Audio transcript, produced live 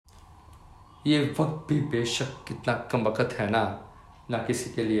ये वक्त भी बेशक कितना कमबख्त है ना किसी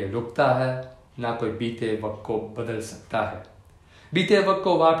के लिए रुकता है, ना कोई बीते वक्त को बदल सकता है। बीते वक्त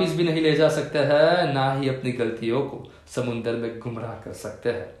को वापस भी नहीं ले जा सकते हैं, ना ही अपनी गलतियों को समुंदर में गुमराह कर सकते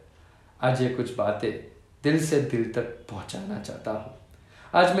हैं। आज ये कुछ बातें दिल से दिल तक पहुंचाना चाहता हूँ।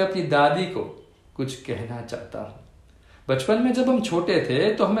 आज मैं अपनी दादी को कुछ कहना चाहता हूँ। बचपन में जब हम छोटे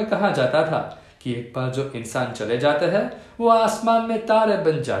थे तो हमें कहा जाता था कि एक बार जो इंसान चले जाते हैं वो आसमान में तारे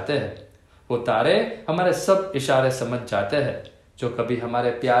बन जाते हैं। वो तारे हमारे सब इशारे समझ जाते हैं जो कभी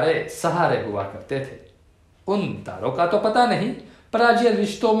हमारे प्यारे सहारे हुआ करते थे। उन तारों का तो पता नहीं, पर आज ये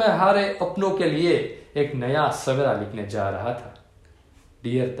रिश्तों में हारे अपनों के लिए एक नया सवेरा लिखने जा रहा था।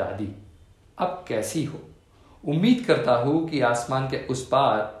 डियर दादी, आप कैसी हो? उम्मीद करता हूं कि आसमान के उस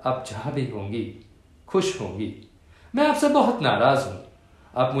पार आप जहां भी होंगी खुश होंगी। मैं आपसे बहुत नाराज हूं,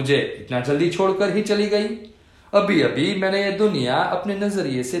 आप मुझे इतना जल्दी छोड़कर ही चली गई। अभी अभी मैंने ये दुनिया अपने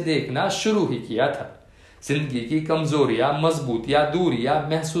नजरिए से देखना शुरू ही किया था। जिंदगी की कमजोरियां, मजबूतियां, दूरियां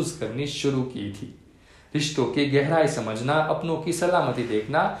महसूस करनी शुरू की थी। रिश्तों की गहराई समझना, अपनों की सलामती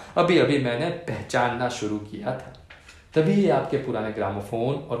देखना अभी अभी मैंने पहचानना शुरू किया था। तभी आपके पुराने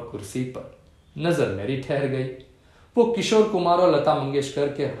ग्रामोफोन और कुर्सी पर नजर मेरी ठहर गई। वो किशोर कुमार और लता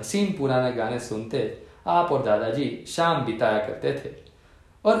मंगेशकर के हसीन पुराने गाने सुनते आप और दादाजी शाम बिताया करते थे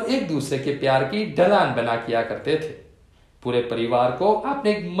और एक दूसरे के प्यार की ढलान बना किया करते थे। पूरे परिवार को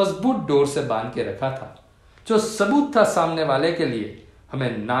आपने एक मजबूत डोर से बांध के रखा था, जो सबूत था सामने वाले के लिए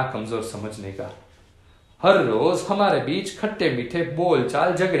हमें ना कमजोर समझने का। हर रोज हमारे बीच खट्टे मीठे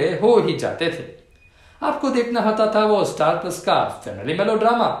बोलचाल झगड़े हो ही जाते थे। आपको देखना होता था वो स्टार प्लस का फैमिली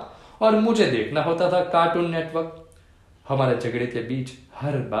मेलोड्रामा और मुझे देखना होता था कार्टून नेटवर्क। हमारे झगड़े के बीच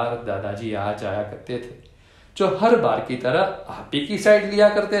हर बार दादाजी आ जाया करते थे, जो हर बार की तरह आप ही की साइड लिया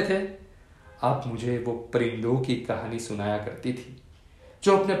करते थे। आप मुझे वो परिंदों की कहानी सुनाया करती थी,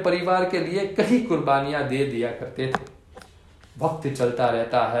 जो अपने परिवार के लिए कई कुर्बानियां दे दिया करते थे। वक्त चलता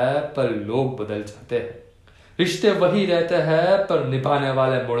रहता है पर लोग बदल जाते हैं, रिश्ते वही रहते हैं पर निभाने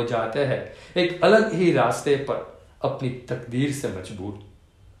वाले मुड़ जाते हैं, एक अलग ही रास्ते पर अपनी तकदीर से मजबूर।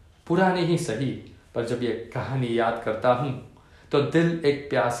 पुरानी ही सही, पर जब ये कहानी याद करता हूं तो दिल एक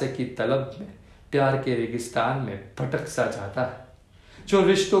प्यासे की तलब में, प्यार के रेगिस्तान में भटक सा जाता है, जो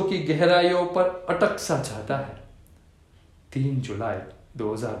रिश्तों की गहराइयों पर अटक सा जाता है। 3 जुलाई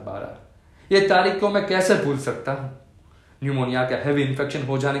 2012, ये तारीख को मैं कैसे भूल सकता हूं? न्यूमोनिया का हैवी इन्फेक्शन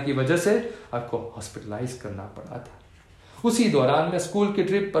हो जाने की वजह से आपको हॉस्पिटलाइज करना पड़ा था। उसी दौरान मैं स्कूल की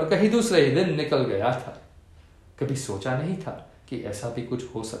ट्रिप पर कहीं दूसरे ही दिन निकल गया था। कभी सोचा नहीं था कि ऐसा भी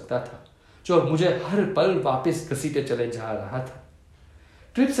कुछ हो सकता था, जो मुझे हर पल वापस घसीटे चले जा रहा था।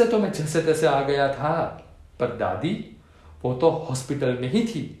 ट्रिप से तो मैं जैसे तैसे आ गया था, पर दादी वो तो हॉस्पिटल में ही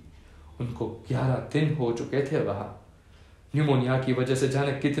थी। उनको 11 दिन हो चुके थे वहां। न्यूमोनिया की वजह से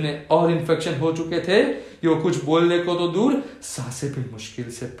जाने कितने और इन्फेक्शन हो चुके थे कि वो कुछ बोलने को तो दूर, सांसें भी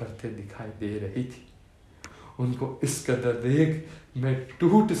मुश्किल से भरते दिखाई दे रही थी। उनको इस कदर देख मैं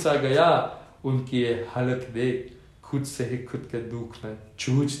टूट सा गया। उनकी ये हालत देख खुद से ही खुद के दुख में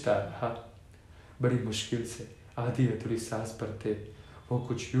जूझता रहा। बड़ी मुश्किल से आधी अधूरी सांस भरते वो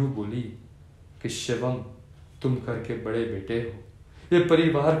कुछ यूं बोली कि शिवम, तुम घर के बड़े बेटे हो, ये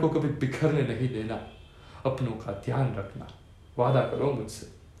परिवार को कभी बिखरने नहीं देना, अपनों का ध्यान रखना, वादा करो मुझसे।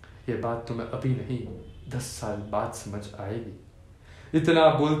 ये बात तुम्हें अभी नहीं 10 साल बाद समझ आएगी। इतना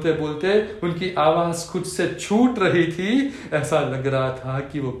बोलते बोलते उनकी आवाज खुद से छूट रही थी। ऐसा लग रहा था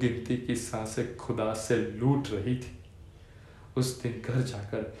कि वो गिनती की सांसें खुदा से लूट रही थी। उस दिन घर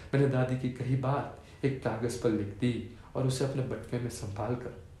जाकर मैंने दादी की कही बात एक कागज पर लिख दी और उसे अपने बटुए में संभाल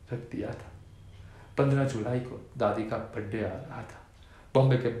कर रख दिया था। 15 जुलाई को दादी का बर्थडे आ रहा था।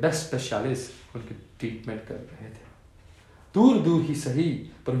 बॉम्बे के बेस्ट स्पेशलिस्ट उनकी ट्रीटमेंट कर रहे थे। दूर दूर ही सही,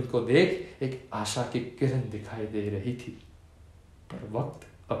 पर उनको देख एक आशा की किरण दिखाई दे रही थी। पर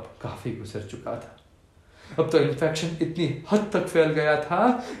वक्त अब काफी गुजर चुका था। अब तो इन्फेक्शन इतनी हद तक फैल गया था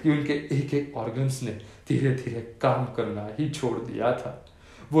कि उनके एक एक ऑर्गन्स ने धीरे धीरे काम करना ही छोड़ दिया था।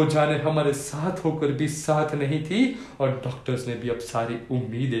 वो जाने हमारे साथ होकर भी साथ नहीं थी और डॉक्टर्स ने भी अब सारी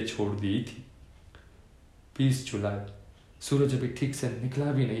उम्मीदें छोड़ दी थी। 20 जुलाई, सूरज अभी ठीक से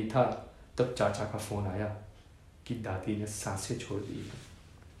निकला भी नहीं था, तब चाचा का फोन आया कि दादी ने सांसें छोड़ दी।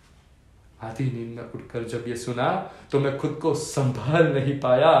 आधी नींद में उठकर जब ये सुना तो मैं खुद को संभाल नहीं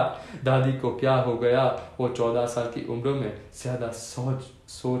पाया। दादी को क्या हो गया, वो 14 साल की उम्र में ज्यादा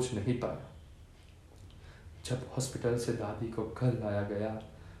सोच नहीं पाया। जब हॉस्पिटल से दादी को घर लाया गया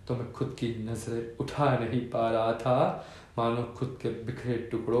तो मैं खुद की नजरें उठा नहीं पा रहा था, मानो खुद के बिखरे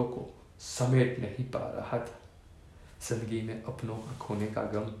टुकड़ों को समेट नहीं पा रहा था। जिंदगी में अपनों का खोने का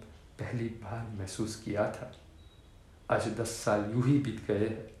गम पहली बार महसूस किया था। आज 10 साल यूं ही बीत गए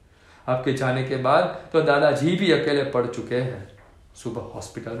हैं। आपके जाने के बाद तो दादाजी भी अकेले पड़ चुके हैं। सुबह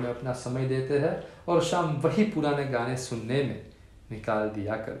हॉस्पिटल में अपना समय देते हैं और शाम वही पुराने गाने सुनने में निकाल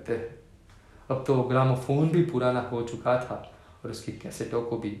दिया करते हैं। अब तो ग्रामोफोन भी पुराना हो चुका था और उसकी कैसेटों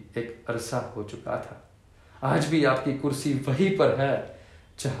को भी एक अरसा हो चुका था। आज भी आपकी कुर्सी वहीं पर है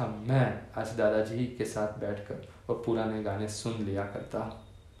जहां मैं आज दादाजी के साथ बैठकर और पुराने गाने सुन लिया करता हूँ।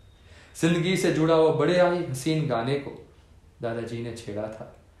 जिंदगी से जुड़ा वो बड़े ही हसीन गाने को दादाजी ने छेड़ा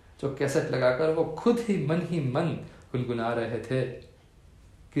था, जो कैसेट लगाकर वो खुद ही मन गुनगुना रहे थे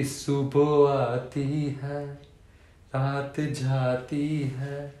कि सुबह आती है, रात जाती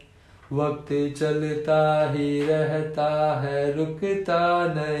है, वक्त चलता ही रहता है, रुकता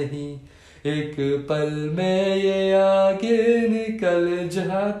नहीं, एक पल में ये आगे निकल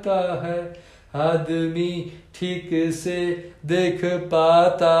जाता है, आदमी ठीक से देख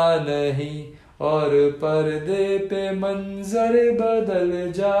पाता नहीं और पर्दे पे मंजर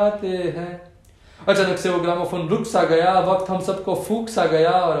बदल जाते हैं। अचानक से वो ग्रामोफोन रुक सा गया, वक्त हम सबको फूक सा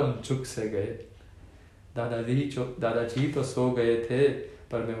गया और हम झुक से गए। दादाजी तो सो गए थे,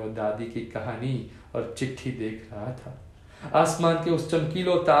 पर मैं वो दादी की कहानी और चिट्ठी देख रहा था। आसमान के उस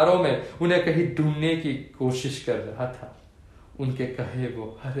चमकीलो तारों में उन्हें कहीं ढूंढने की कोशिश कर रहा था। उनके कहे वो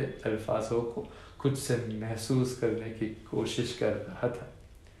हर अल्फाजों को खुद से महसूस करने की कोशिश कर रहा था।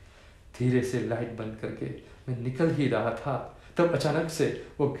 धीरे से लाइट बंद करके मैं निकल ही रहा था, तब अचानक से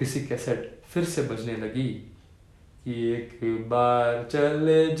वो किसी कैसेट फिर से बजने लगी कि एक बार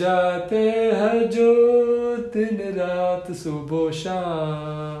चले जाते हैं जो दिन रात सुबह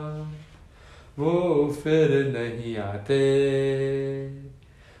शाम, वो फिर नहीं आते,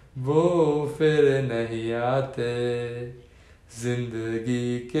 वो फिर नहीं आते,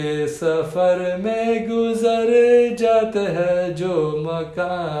 जिंदगी के सफर में गुजर जाते हैं जो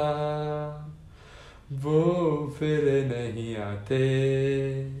मकाम, वो फिर नहीं आते,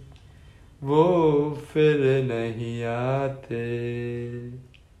 वो फिर नहीं आते।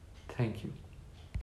 Thank you.